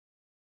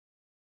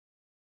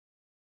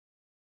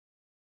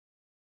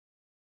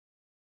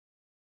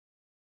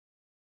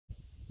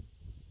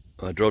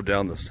I drove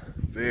down this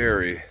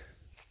very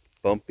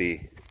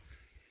bumpy,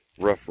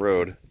 rough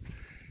road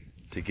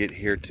to get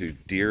here to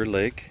Deer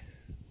Lake,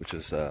 which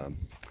is up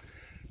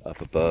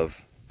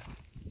above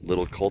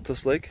Little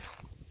Cultus Lake.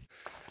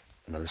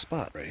 Another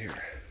spot right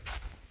here.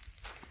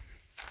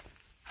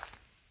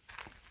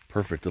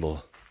 Perfect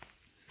little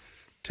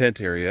tent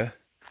area,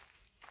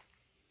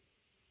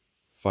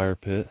 fire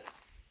pit,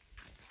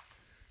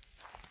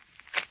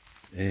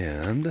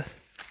 and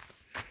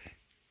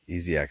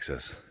easy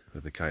access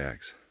with the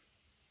kayaks.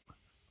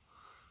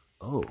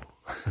 Oh.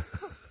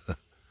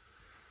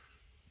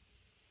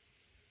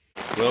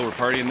 Well, we're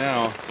partying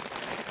now.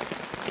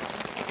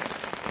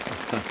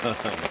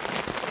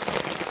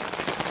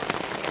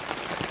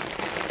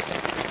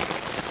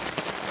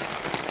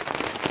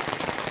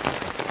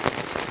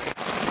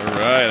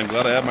 Alright, I'm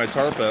glad I have my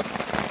tarp up.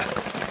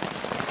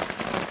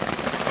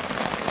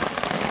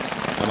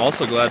 I'm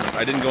also glad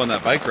I didn't go on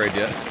that bike ride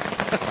yet.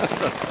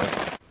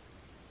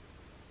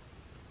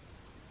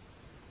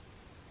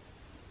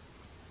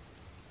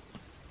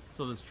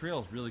 So this trail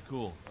is really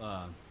cool.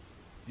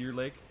 Deer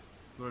Lake,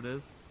 that's what it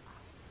is.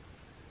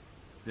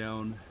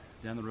 Down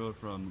the road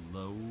from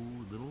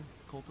Little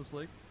Cultus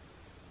Lake.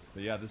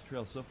 But yeah, this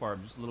trail so far,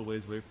 I'm just a little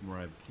ways away from where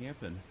I'm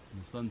camping.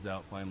 And the sun's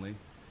out finally,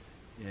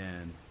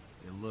 and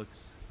it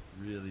looks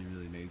really,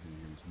 really amazing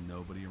here. There's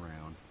nobody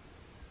around.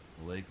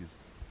 The lake is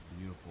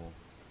beautiful,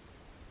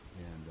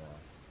 and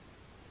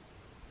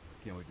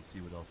can't wait to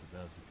see what else it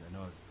does. I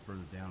know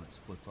further down it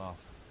splits off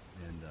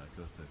and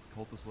goes to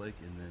Cultus Lake,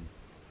 and then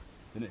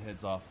it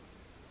heads off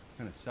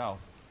kind of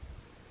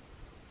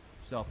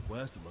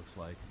southwest, it looks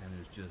like, and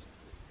there's just,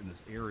 in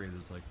this area,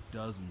 there's like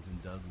dozens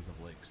and dozens of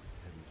lakes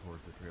heading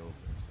towards the trail over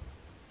there, so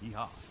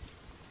yeehaw.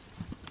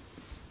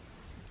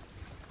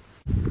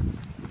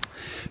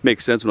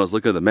 Makes sense when I was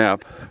looking at the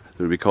map, it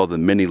would be called the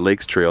Many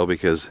Lakes Trail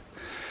because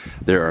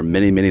there are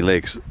many, many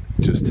lakes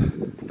just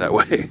that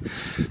way.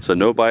 So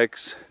no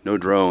bikes, no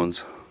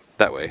drones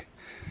that way.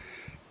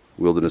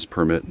 Wilderness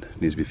permit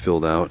needs to be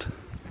filled out.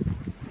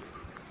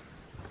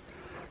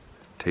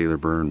 Taylor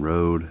Burn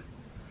Road.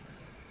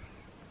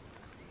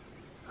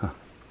 Huh.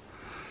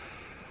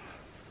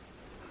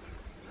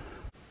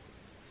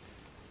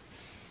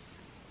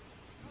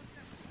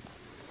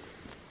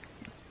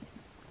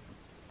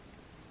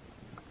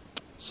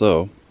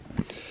 So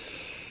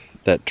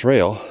that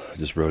trail I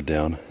just rode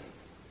down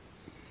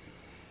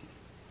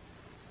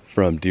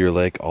from Deer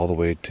Lake all the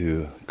way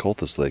to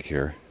Cultus Lake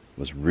here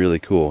was really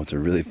cool. It's a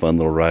really fun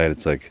little ride.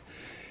 It's like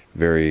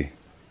very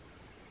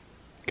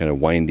kind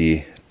of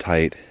windy,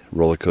 tight,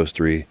 roller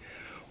coastery,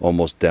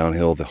 almost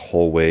downhill the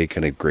whole way,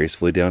 kind of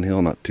gracefully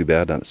downhill, not too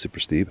bad, not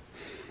super steep.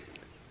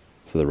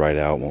 So the ride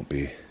out won't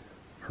be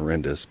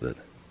horrendous, but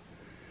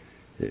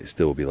it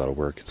still will be a lot of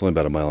work. It's only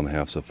about 1.5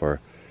 miles so far.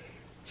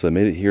 So I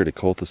made it here to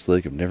Cultus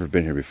Lake. I've never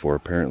been here before.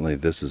 Apparently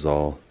this is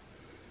all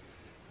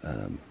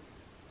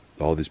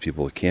these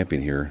people are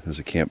camping here. There's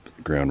a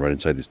campground right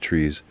inside these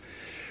trees,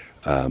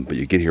 but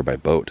you get here by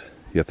boat.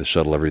 You have to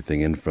shuttle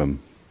everything in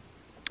from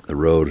the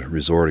road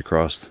resort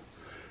across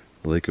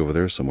the lake over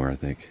there somewhere, I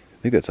think.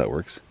 I think that's how it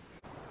works.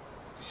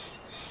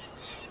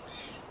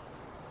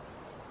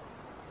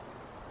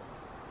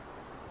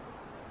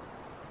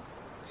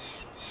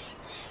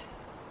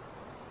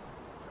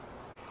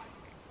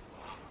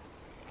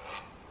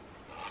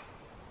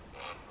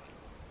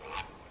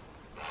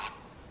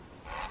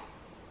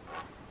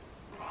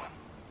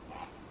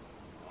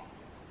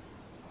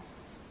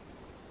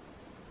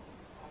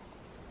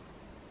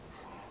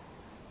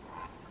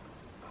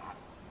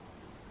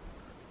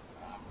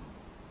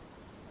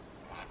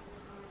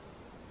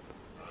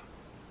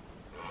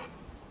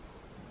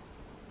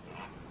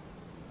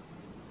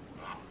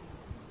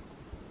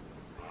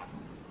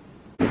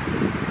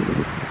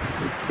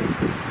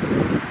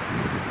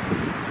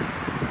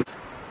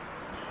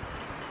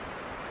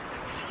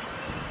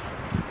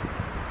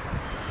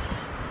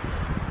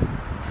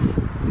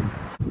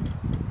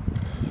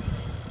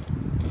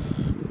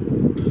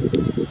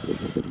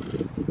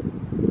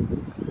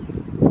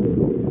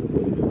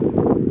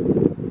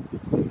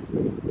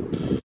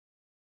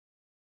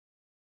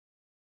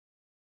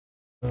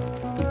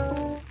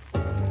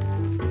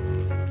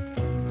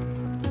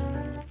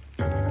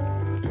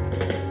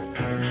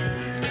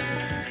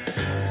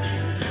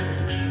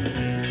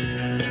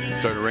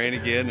 Started to rain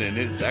again, and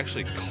it's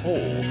actually cold,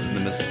 and the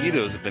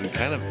mosquitoes have been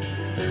kind of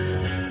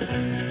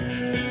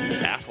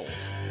assholes.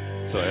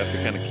 So I have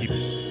to kind of keep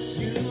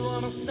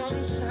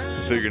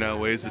figuring out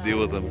ways to deal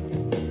with them.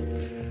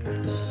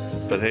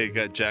 But hey,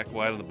 got Jack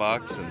White on the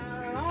box, and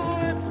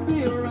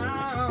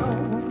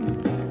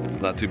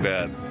it's not too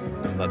bad.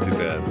 It's not too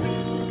bad.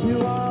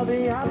 You are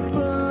the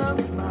apple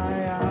of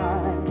my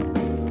eye.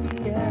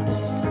 Yeah.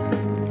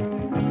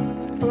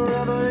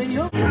 Forever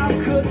you. How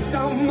could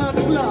so much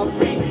love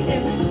be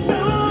inside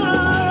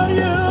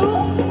you?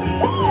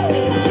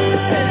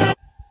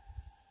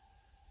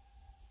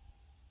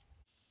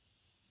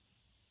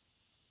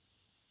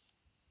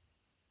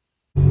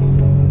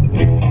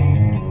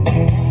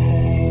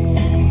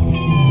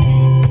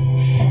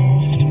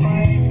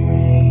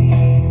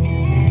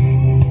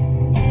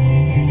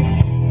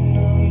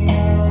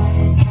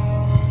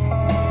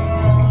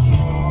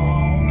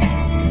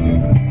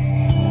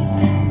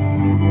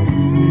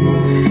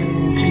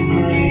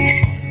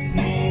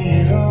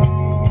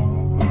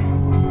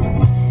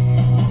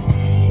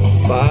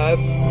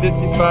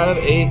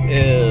 5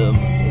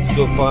 a.m. Let's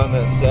go find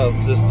that South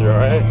Sister,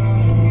 alright?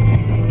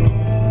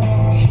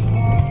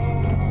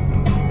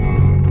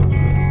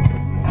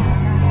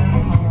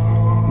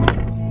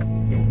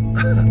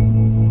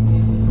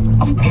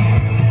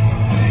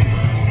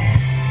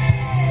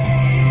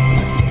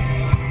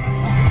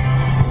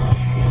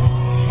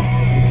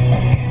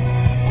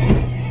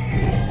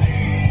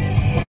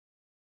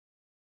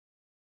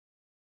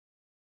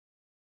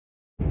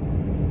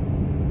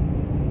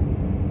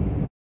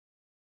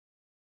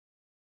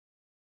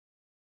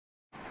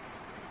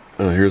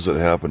 Oh, here's what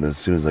happened as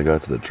soon as I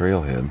got to the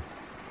trailhead.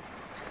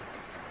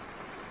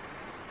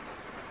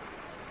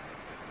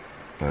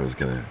 I was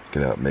gonna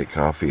get out and make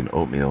coffee and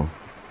oatmeal.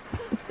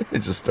 It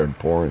just started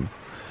pouring.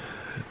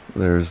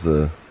 There's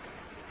the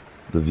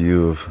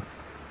view of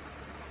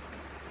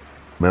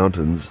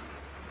mountains.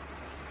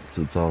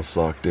 So it's all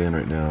socked in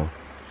right now.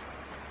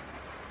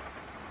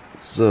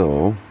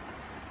 So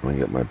I'm gonna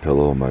get my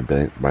pillow and my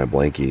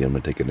blankie. I'm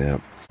gonna take a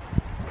nap.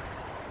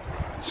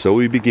 So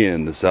we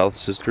begin the South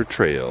Sister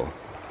Trail.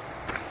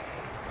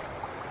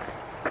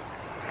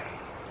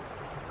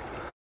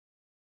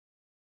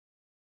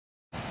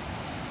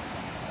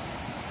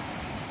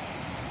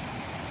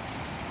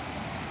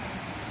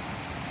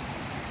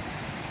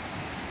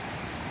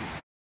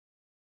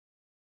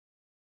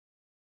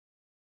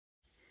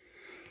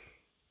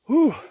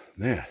 Whew,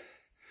 man,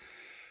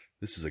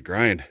 this is a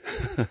grind.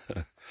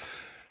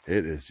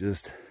 It is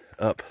just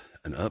up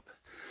and up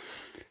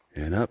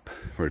and up.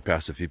 I've already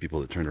passed a few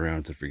people that turned around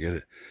and said forget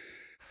it.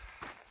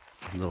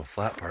 A little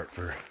flat part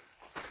for a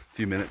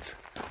few minutes.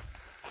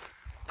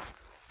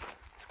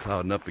 It's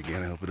clouding up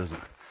again. I hope it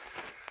doesn't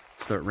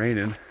start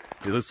raining.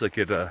 It looks like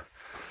it, when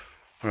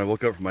I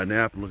woke up from my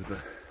nap and looked at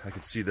I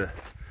could see the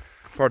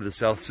part of the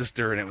South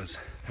Sister and it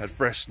had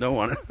fresh snow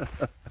on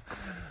it.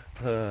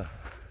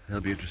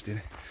 That'll be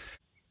interesting.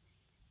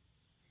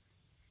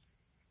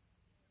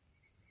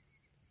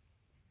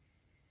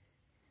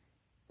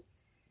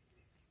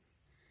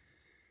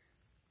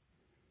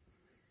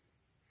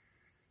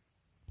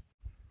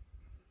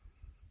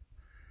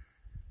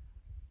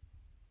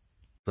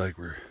 Like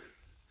we're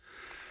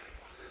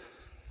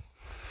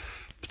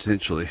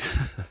potentially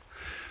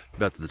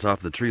about to the top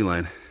of the tree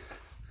line.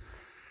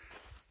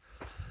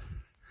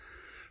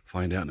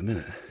 Find out in a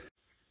minute.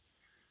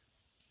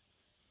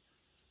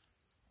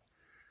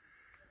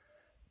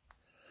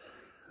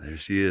 There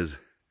she is.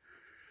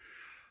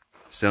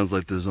 Sounds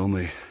like there's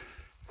only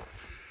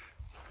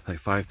like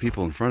 5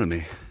 people in front of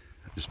me.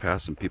 I just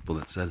passed some people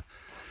that said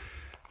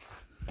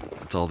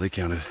that's all they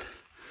counted.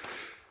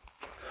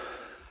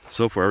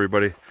 So far,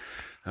 everybody,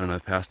 I don't know,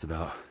 I've passed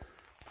about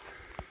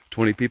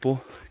 20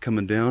 people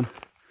coming down.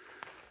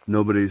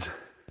 Nobody's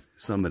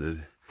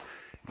summited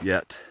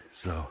yet,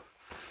 so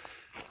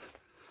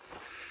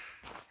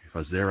if I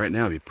was there right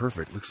now, it'd be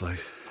perfect, looks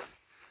like.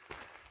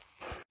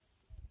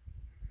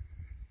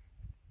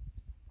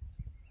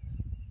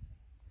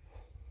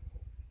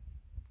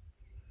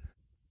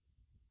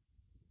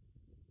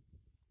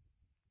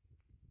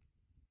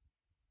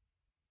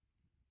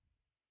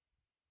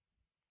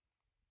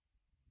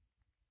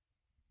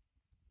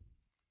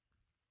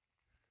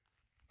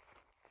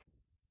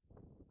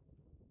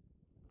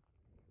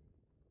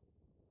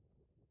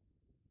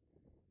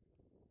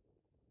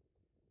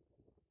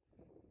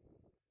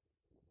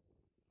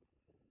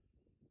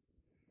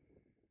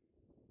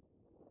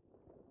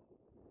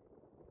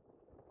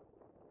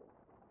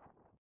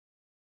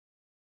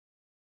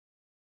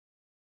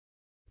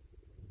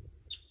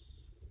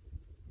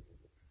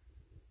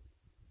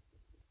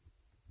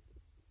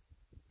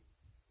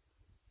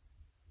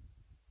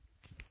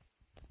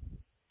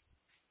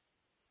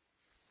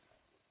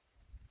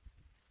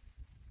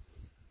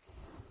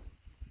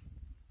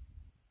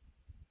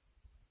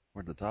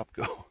 Where'd the top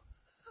go?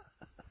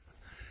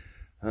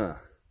 Huh.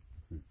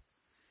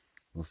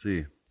 We'll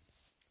see.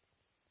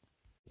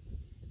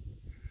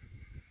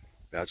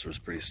 Bachelor's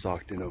pretty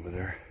socked in over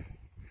there.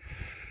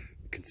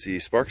 You can see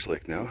Sparks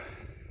Lake now.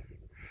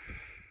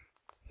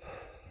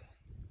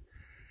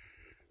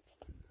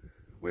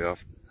 Way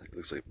off, it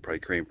looks like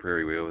probably Crane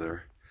Prairie way over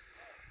there.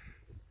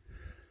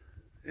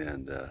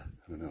 And I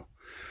don't know,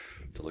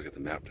 have to look at the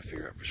map to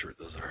figure out for sure what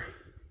those are.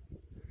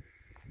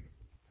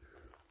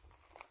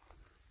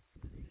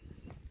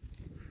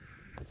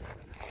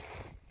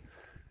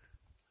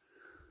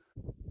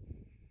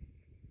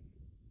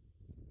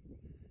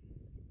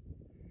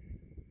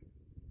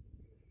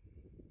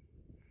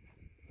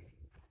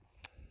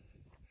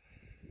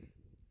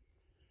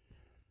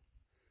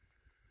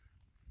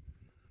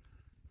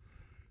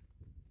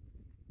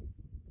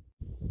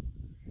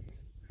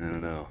 I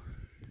don't know.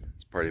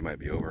 This party might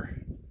be over.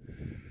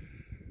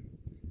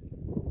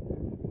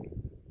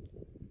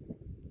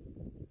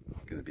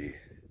 Gonna be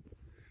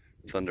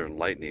thunder and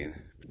lightning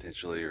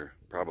potentially, or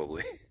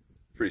probably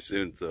pretty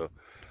soon, so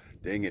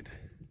dang it.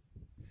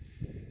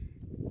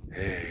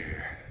 Hey,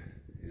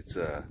 it's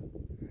about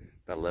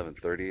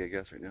 11:30 I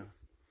guess right now.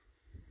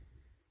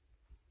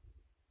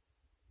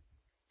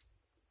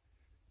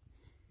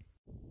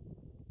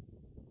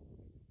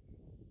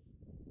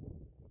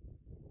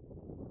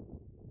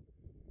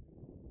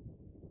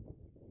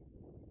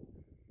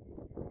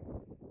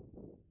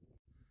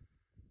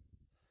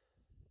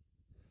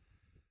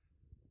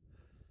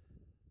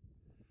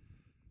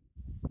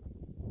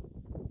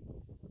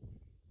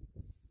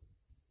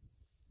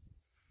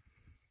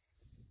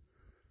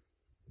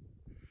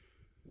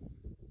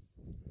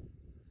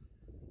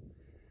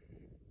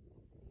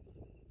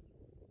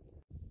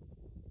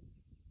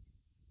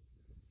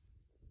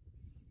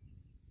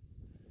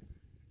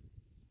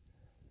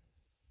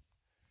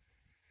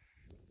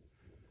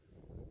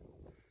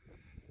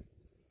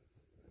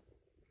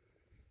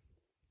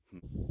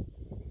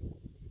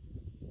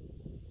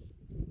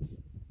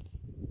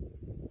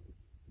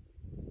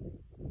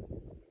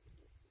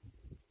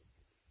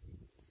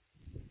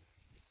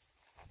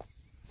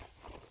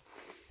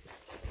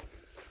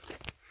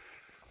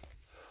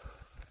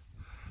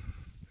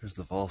 There's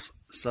the false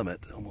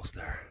summit, almost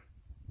there.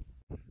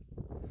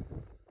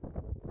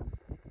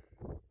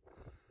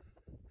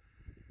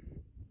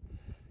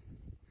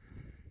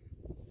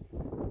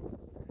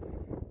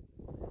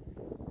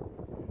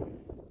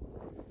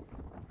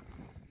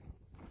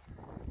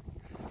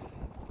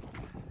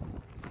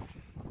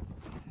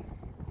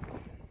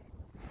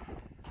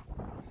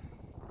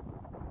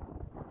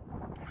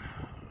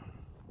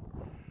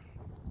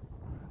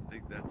 I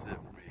think that's it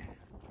for me.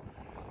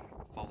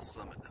 False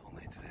summit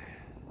only today.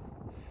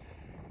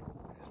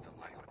 I just don't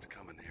like what's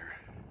coming here.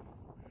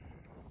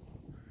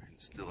 And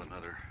still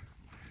another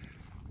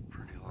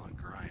pretty long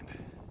grind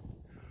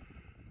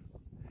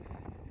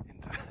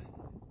into the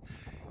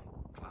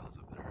clouds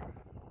up there.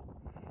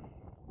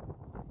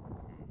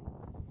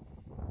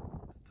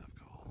 Tough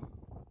call.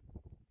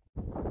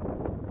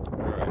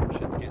 Alright,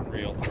 shit's getting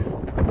real. Time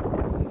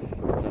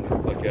to get the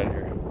fuck out of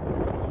here.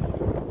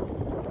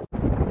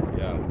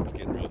 Yeah, it's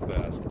getting real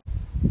fast.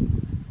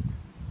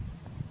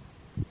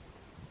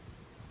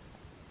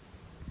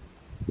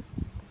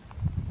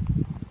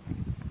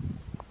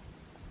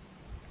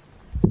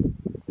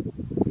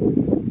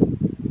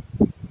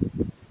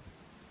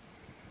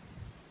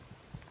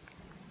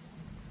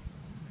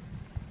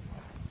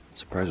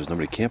 Surprised there's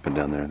nobody camping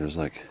down there. There's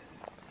like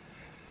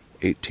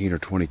 18 or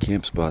 20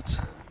 camp spots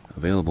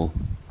available,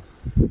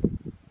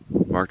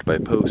 marked by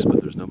posts,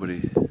 but there's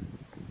nobody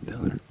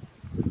down there.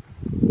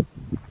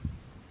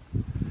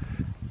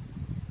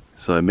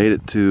 So I made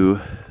it to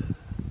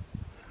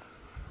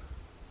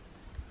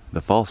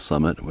the false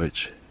summit,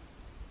 which,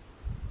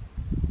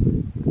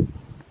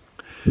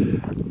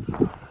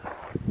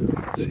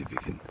 let's see if you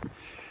can,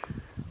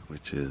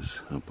 which is,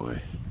 oh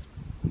boy,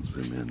 let's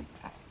zoom in.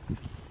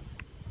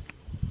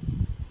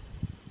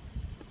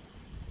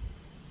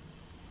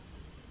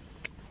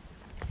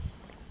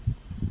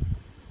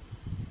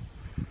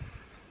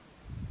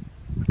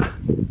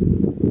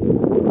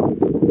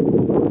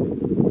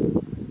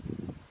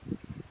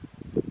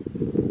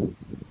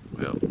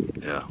 Well,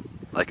 yeah,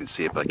 I can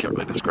see it, but I can't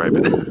really describe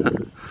it.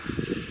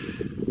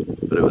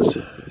 But it was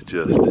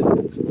just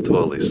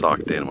totally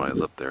socked in when I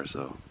was up there,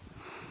 so.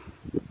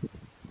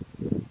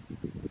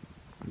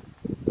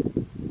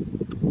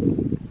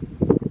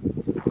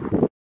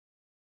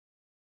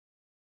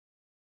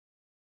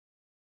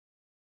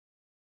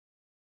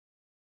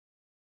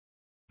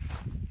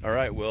 All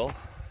right, well,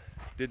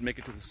 did make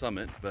it to the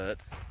summit, but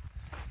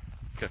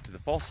got to the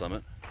false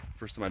summit.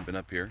 First time I'd been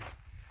up here.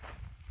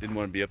 Didn't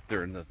want to be up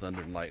there in the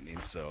thunder and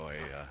lightning, so I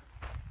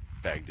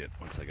bagged it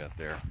once I got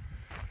there.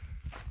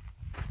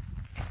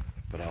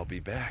 But I'll be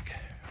back.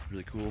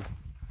 Really cool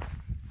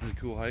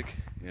hike,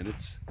 and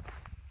it's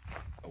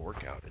a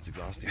workout. It's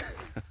exhausting,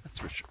 that's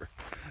for sure.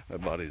 My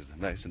body's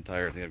nice and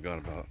tired. I think I've gone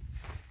about,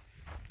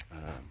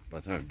 by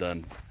the time I'm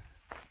done,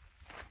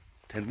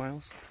 10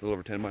 miles, a little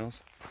over 10 miles.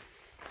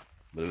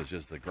 But it was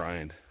just the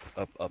grind,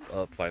 up,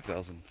 5,000,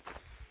 4,000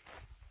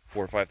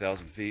 or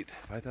 5,000 feet.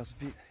 5,000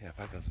 feet? Yeah,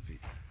 5,000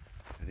 feet.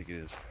 I think it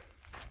is.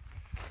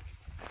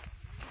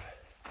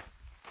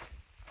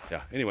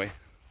 Yeah, anyway,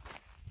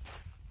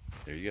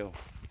 there you go.